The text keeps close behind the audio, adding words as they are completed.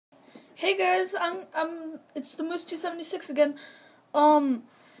Hey guys, it's the Moose 276 again. I'm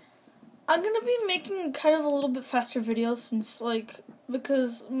gonna be making kind of a little bit faster videos since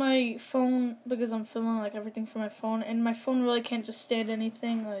because I'm filming everything from my phone, and my phone really can't just stand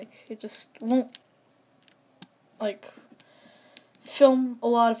anything. It just won't film a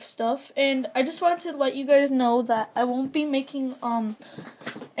lot of stuff. And I just wanted to let you guys know that I won't be making I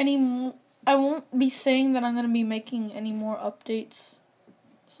won't be saying that I'm gonna be making any more updates.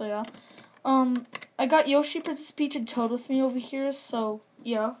 So yeah. I got Yoshi, Princess Peach, and Toad with me over here, so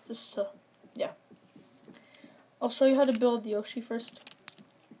yeah, yeah. I'll show you how to build Yoshi first.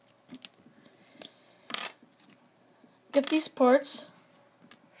 Get these parts.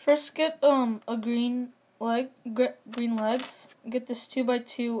 First get, a green legs. Get this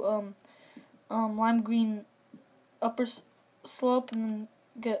 2x2, lime green upper slope, and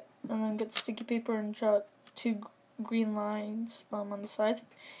then get sticky paper and draw two green lines on the sides.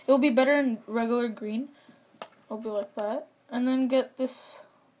 It will be better in regular green. It'll be like that. And then get this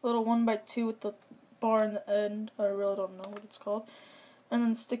little 1x2 with the bar in the end. I really don't know what it's called. And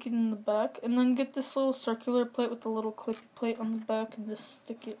then stick it in the back. And then get this little circular plate with the little clip plate on the back and just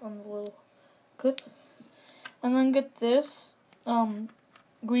stick it on the little clip. And then get this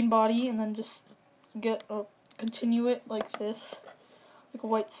green body, and then just continue it like this. Like a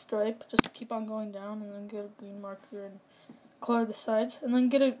white stripe, just keep on going down, and then get a green marker and color the sides, and then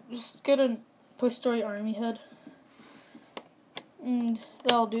get a Toy Story Army head, and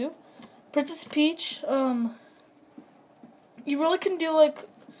that'll do. Princess Peach, you really can do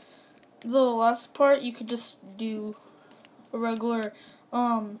the last part. You could just do a regular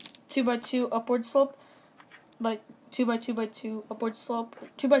 2x2 upward slope, by 2x2x2 upward slope,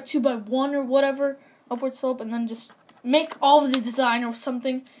 2x2x1 or whatever upward slope, and then just make all of the design or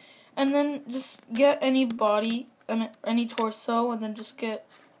something, and then just get any body, any torso, and then just get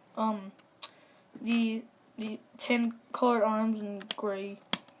the tan colored arms and gray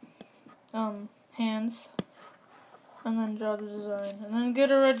hands, and then draw the design, and then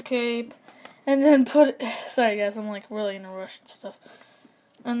get a red cape, and then sorry guys, I'm really in a rush and stuff,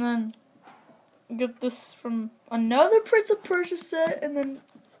 and then get this from another Prince of Persia set, and then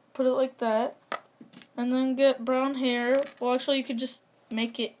put it like that. And then get brown hair. Well, actually, you could just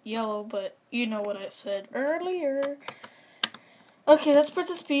make it yellow, but you know what I said earlier. Okay, that's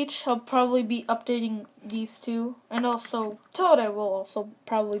Princess Peach. I'll probably be updating these two. And also, Toad I will also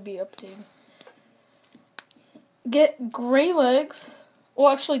probably be updating. Get gray legs. Well,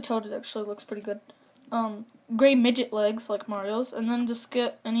 actually, Toad looks pretty good. Gray midget legs, like Mario's. And then just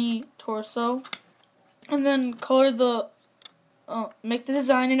get any torso. And then color make the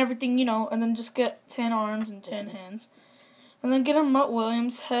design and everything, and then just get 10 arms and 10 hands. And then get a Mutt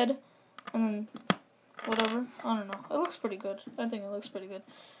Williams head, and then whatever. I don't know. It looks pretty good. I think it looks pretty good.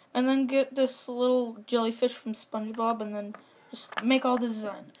 And then get this little jellyfish from SpongeBob, and then just make all the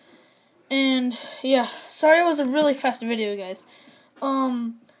design. And, yeah. Sorry it was a really fast video, guys.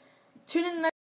 Tune in next